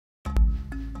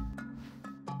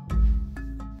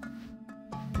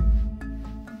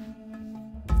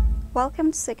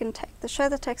Welcome to Second Take, the show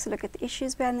that takes a look at the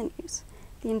issues behind the news.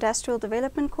 The Industrial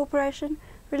Development Corporation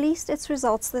released its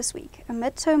results this week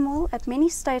amid turmoil at many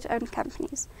state-owned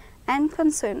companies and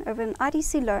concern over an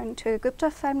IDC loan to a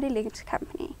Gupta family-linked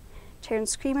company.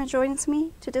 Terence joins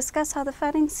me to discuss how the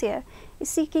financier is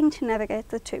seeking to navigate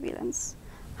the turbulence.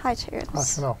 Hi Terence. Hi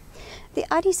Chanel. The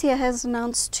IDC has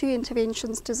announced 2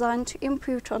 interventions designed to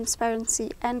improve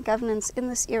transparency and governance in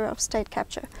this era of state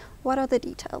capture. What are the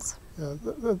details? Yeah,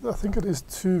 I think it is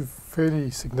 2 fairly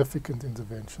significant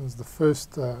interventions. The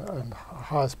first and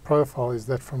highest profile is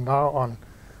that from now on,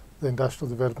 the Industrial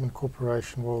Development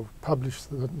Corporation will publish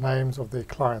the names of their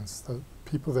clients, the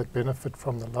people that benefit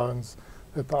from the loans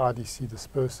that the IDC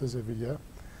disperses every year.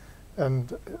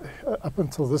 And up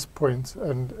until this point,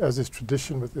 and as is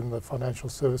tradition within the financial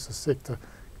services sector,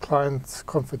 client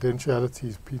confidentiality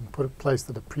has been placed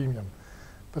at a premium.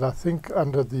 But I think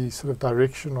under the sort of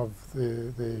direction of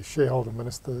the shareholder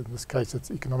minister, in this case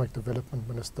it's Economic Development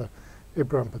Minister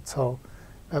Bruyn Patel,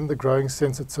 and the growing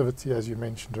sensitivity, as you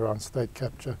mentioned, around state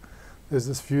capture, there's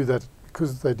this view that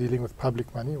because they're dealing with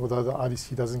public money, although the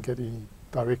IDC doesn't get any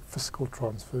direct fiscal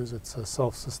transfers, it's a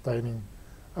self-sustaining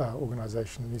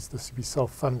organisation, it needs to be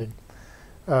self-funding.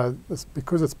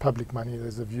 Because it's public money,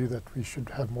 there's a view that we should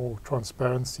have more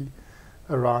transparency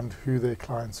around who their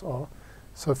clients are.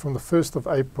 So from the 1st of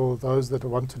April, those that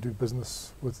want to do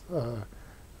business with the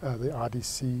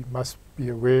IDC must be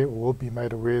aware, or will be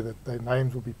made aware, that their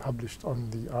names will be published on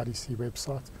the IDC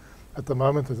website. At the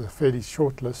moment, it's a fairly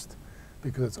short list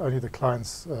because it's only the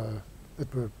clients that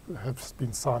have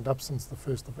been signed up since the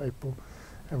 1st of April,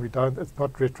 and it's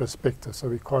not retrospective, so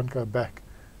we can't go back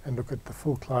and look at the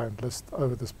full client list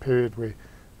over this period where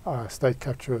state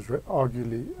capture was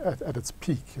arguably at its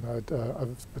peak,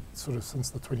 sort of since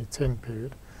the 2010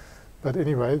 period. But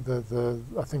anyway,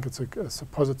 I think it's a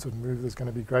positive move. There's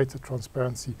going to be greater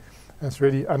transparency, and it's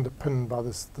really underpinned by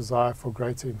this desire for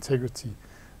greater integrity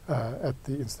at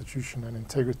the institution and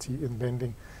integrity in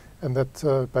lending, and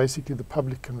that basically the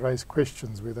public can raise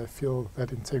questions where they feel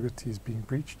that integrity is being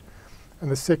breached. And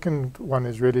the second one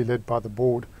is really led by the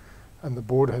board, and the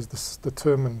board has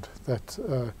determined that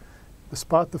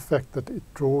despite the fact that it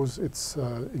draws its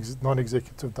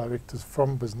non-executive directors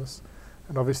from business,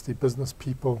 and obviously business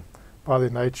people by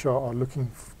their nature are looking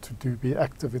to be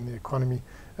active in the economy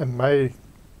and may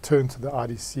turn to the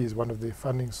IDC as one of their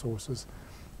funding sources,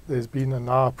 there's been a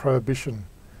now prohibition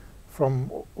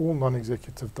from all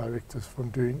non-executive directors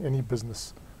from doing any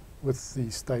business with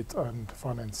the state-owned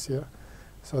financier.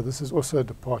 So this is also a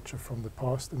departure from the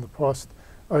past. In the past,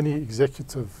 only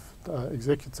executives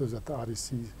at the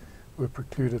IDC were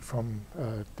precluded from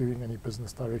doing any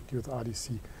business directly with the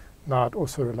IDC. Now it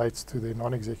also relates to their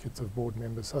non-executive board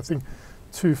members. So I think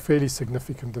 2 fairly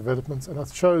significant developments, and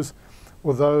it shows,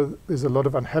 although there's a lot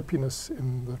of unhappiness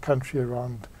in the country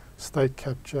around state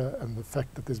capture and the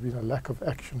fact that there's been a lack of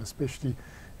action, especially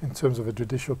in terms of a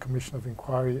judicial commission of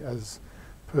inquiry as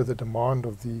per the demand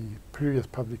of the previous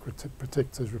public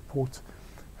protector's report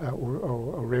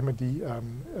or remedy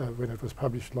when it was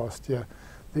published last year,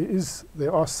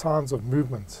 there are signs of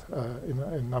movement in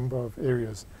a number of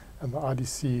areas, and the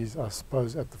IDC is, I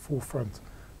suppose, at the forefront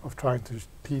of trying to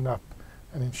clean up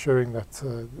and ensuring that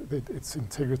its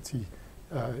integrity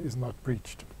is not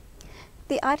breached.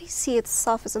 The IDC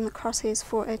itself is in the crosshairs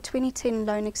for a 2010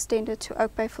 loan extended to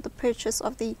Oak Bay for the purchase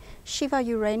of the Shiva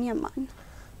uranium mine.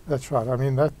 That's right. I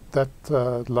mean,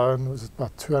 that loan was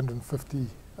about 250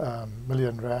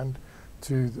 million rand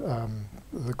to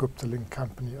the Gupta Link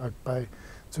company, Oak Bay,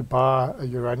 to buy a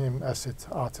uranium asset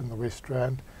out in the West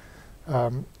Rand.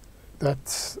 At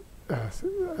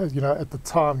the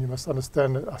time, you must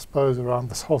understand, I suppose, around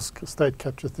this whole state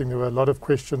capture thing, there were a lot of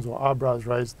questions or eyebrows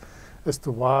raised as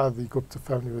to why the Gupta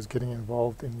family was getting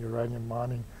involved in uranium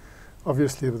mining.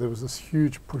 Obviously, there was this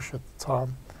huge push at the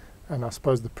time, and I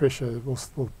suppose the pressure will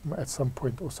at some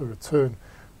point also return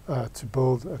to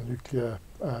build a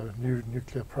new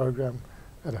nuclear program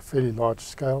at a fairly large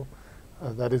scale.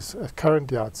 That is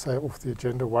currently, I'd say, off the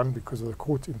agenda, one, because of the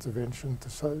court intervention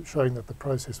showing that the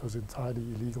process was entirely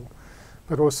illegal.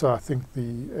 But also, I think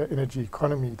the energy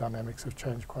economy dynamics have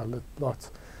changed quite a lot,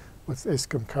 with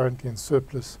Eskom currently in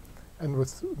surplus, and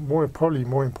with probably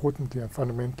more importantly and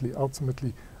fundamentally,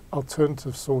 ultimately,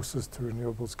 alternative sources to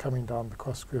renewables coming down the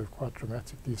cost curve quite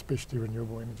dramatically, especially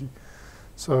renewable energy.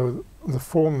 So the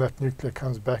form that nuclear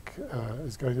comes back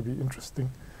is going to be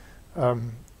interesting,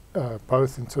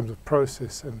 both in terms of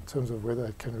process and in terms of whether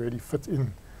it can really fit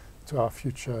in to our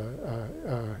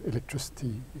future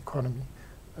electricity economy,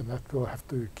 and that we'll have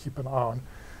to keep an eye on.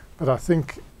 But I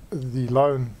think the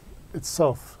loan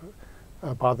itself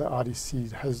by the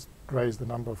IDC has raised a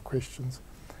number of questions.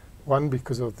 One,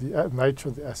 because of the nature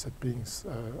of the asset being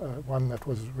one that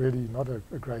was really not a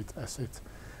great asset.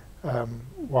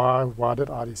 Why did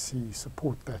IDC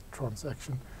support that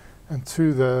transaction? And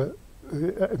two,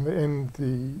 in the end,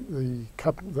 the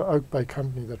Oak Bay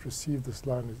company that received this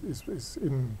loan is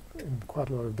in quite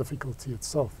a lot of difficulty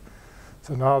itself.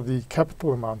 So now the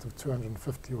capital amount of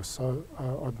 250 or so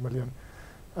odd million,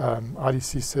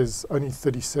 IDC says only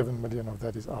 37 million of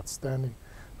that is outstanding,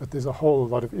 but there's a whole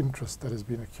lot of interest that has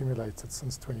been accumulated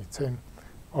since 2010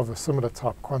 of a similar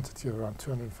type quantity of around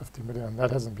 250 million, and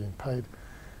that hasn't been paid.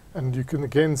 And you can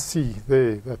again see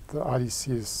there that the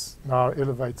IDC is now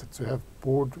elevated to have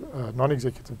board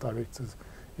non-executive directors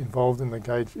involved in the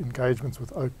engagements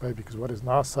with Oak Bay, because what has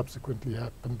now subsequently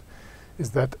happened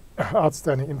is that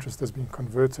outstanding interest has been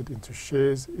converted into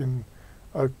shares in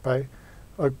Oak Bay.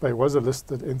 Oak Bay was a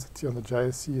listed entity on the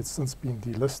JSE. It's since been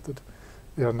delisted.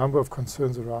 There are a number of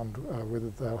concerns around whether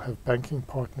they'll have banking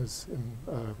partners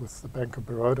with the Bank of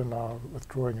Baroda now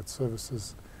withdrawing its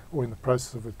services, or in the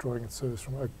process of withdrawing its service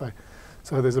from Oak Bay.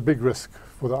 So there's a big risk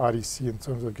for the IDC in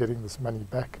terms of getting this money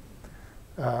back.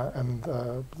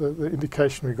 The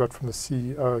indication we got from the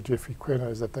CEO, Jeffrey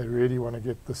Quena, is that they really want to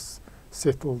get this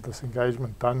settled, this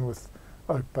engagement done with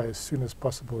Oak Bay as soon as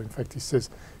possible. In fact, he says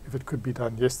if it could be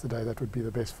done yesterday, that would be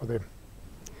the best for them.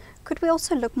 Could we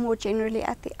also look more generally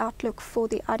at the outlook for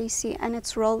the IDC and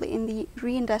its role in the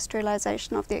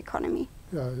reindustrialization of the economy?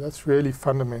 Yeah, that's really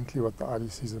fundamentally what the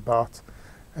IDC is about.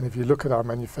 And if you look at our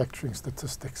manufacturing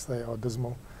statistics, they are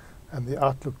dismal, and the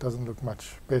outlook doesn't look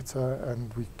much better.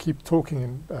 And we keep talking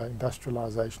in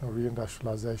industrialization or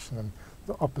reindustrialization, and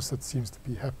the opposite seems to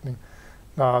be happening.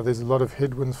 Now, there's a lot of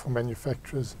headwinds for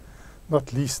manufacturers,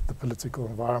 not least the political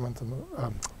environment, and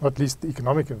not least the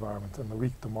economic environment and the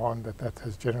weak demand that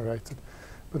has generated.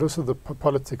 But also the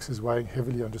politics is weighing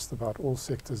heavily on just about all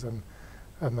sectors, and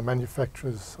the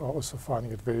manufacturers are also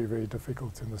finding it very, very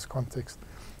difficult in this context.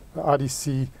 The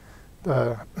IDC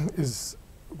is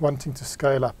wanting to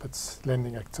scale up its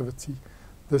lending activity.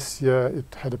 This year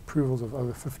it had approvals of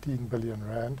over 15 billion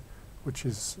rand, which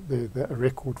is a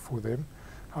record for them.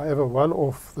 However, well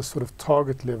off the sort of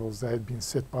target levels they had been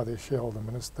set by their shareholder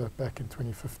minister back in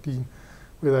 2015,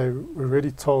 where they were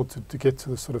already told to get to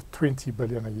the sort of 20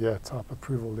 billion a year type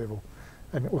approval level,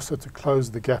 and also to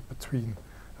close the gap between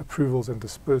approvals and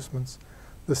disbursements.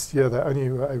 This year they only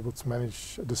were able to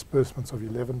manage disbursements of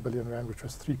 11 billion rand, which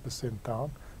was 3%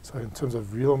 down. So in terms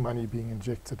of real money being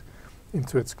injected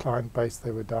into its client base,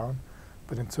 they were down.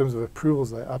 But in terms of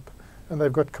approvals, they're up. And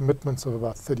they've got commitments of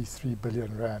about 33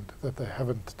 billion rand that they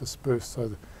haven't dispersed.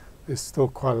 So there's still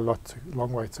quite a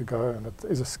long way to go, and it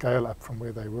is a scale up from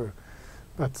where they were.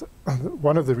 But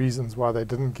one of the reasons why they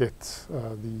didn't get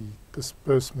the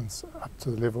disbursements up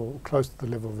to the level, close to the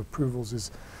level of approvals,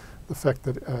 is the fact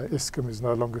that Eskom is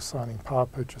no longer signing power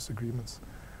purchase agreements.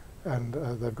 And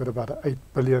they've got about 8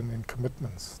 billion in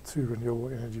commitments to renewable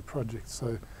energy projects.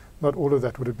 So not all of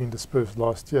that would have been dispersed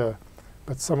last year,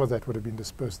 but some of that would have been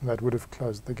dispersed, and that would have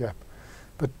closed the gap.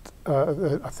 But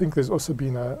I think there's also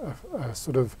been a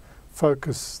sort of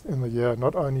focus in the year,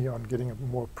 not only on getting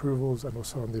more approvals, and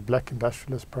also on the Black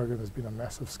Industrialist program. There's been a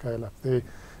massive scale up there,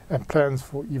 and plans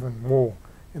for even more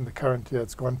in the current year.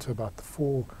 It's gone to about the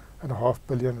 4.5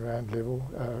 billion rand level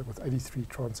with 83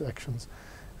 transactions,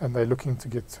 and they're looking to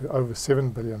get to over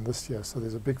 7 billion this year. So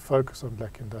there's a big focus on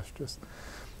Black Industrialists.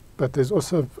 But there's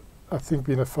also, I think,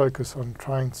 been a focus on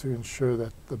trying to ensure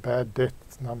that the bad debt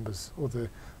numbers, or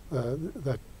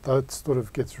that sort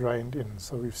of gets reined in.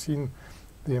 So we've seen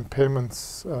the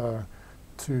impairments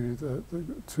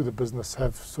to the business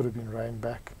have sort of been reined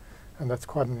back, and that's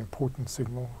quite an important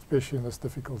signal, especially in this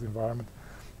difficult environment.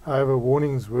 However,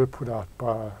 warnings were put out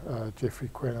by Jeffrey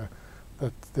Quena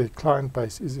that their client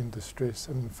base is in distress,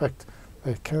 and in fact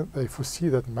they foresee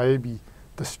that maybe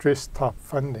distress type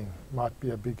funding might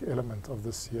be a big element of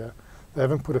this year. They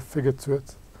haven't put a figure to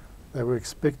it. They were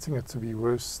expecting it to be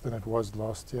worse than it was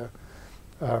last year,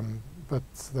 but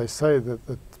they say that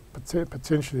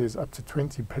potentially there's up to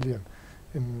 20 billion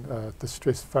in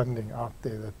distress funding out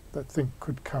there that I think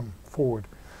could come forward.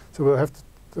 So we'll have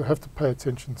to pay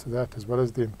attention to that, as well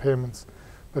as the impairments.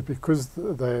 But because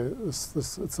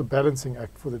it's a balancing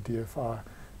act for the DFI,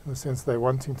 in the sense they're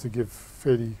wanting to give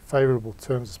fairly favourable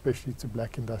terms, especially to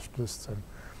Black Industrialists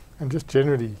and just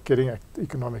generally getting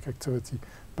economic activity,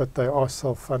 but they are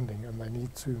self-funding, and they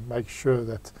need to make sure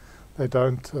that they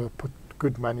don't put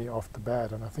good money after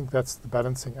bad. And I think that's the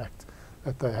balancing act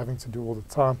that they're having to do all the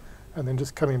time. And then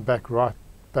just coming back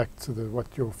to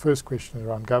what your first question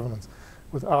around governance.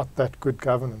 Without that good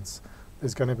governance,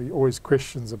 there's going to be always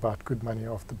questions about good money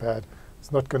after bad.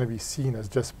 It's not going to be seen as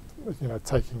just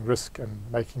taking risk and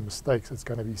making mistakes, it's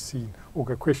going to be seen, or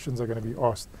questions are going to be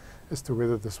asked as to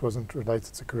whether this wasn't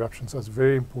related to corruption. So it's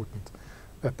very important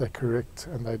that they correct,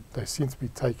 and they seem to be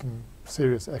taking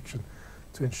serious action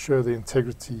to ensure the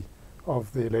integrity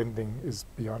of their lending is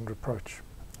beyond reproach.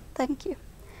 Thank you.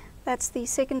 That's the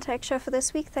Second Take show for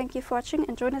this week. Thank you for watching,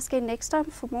 and join us again next time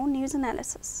for more news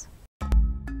analysis.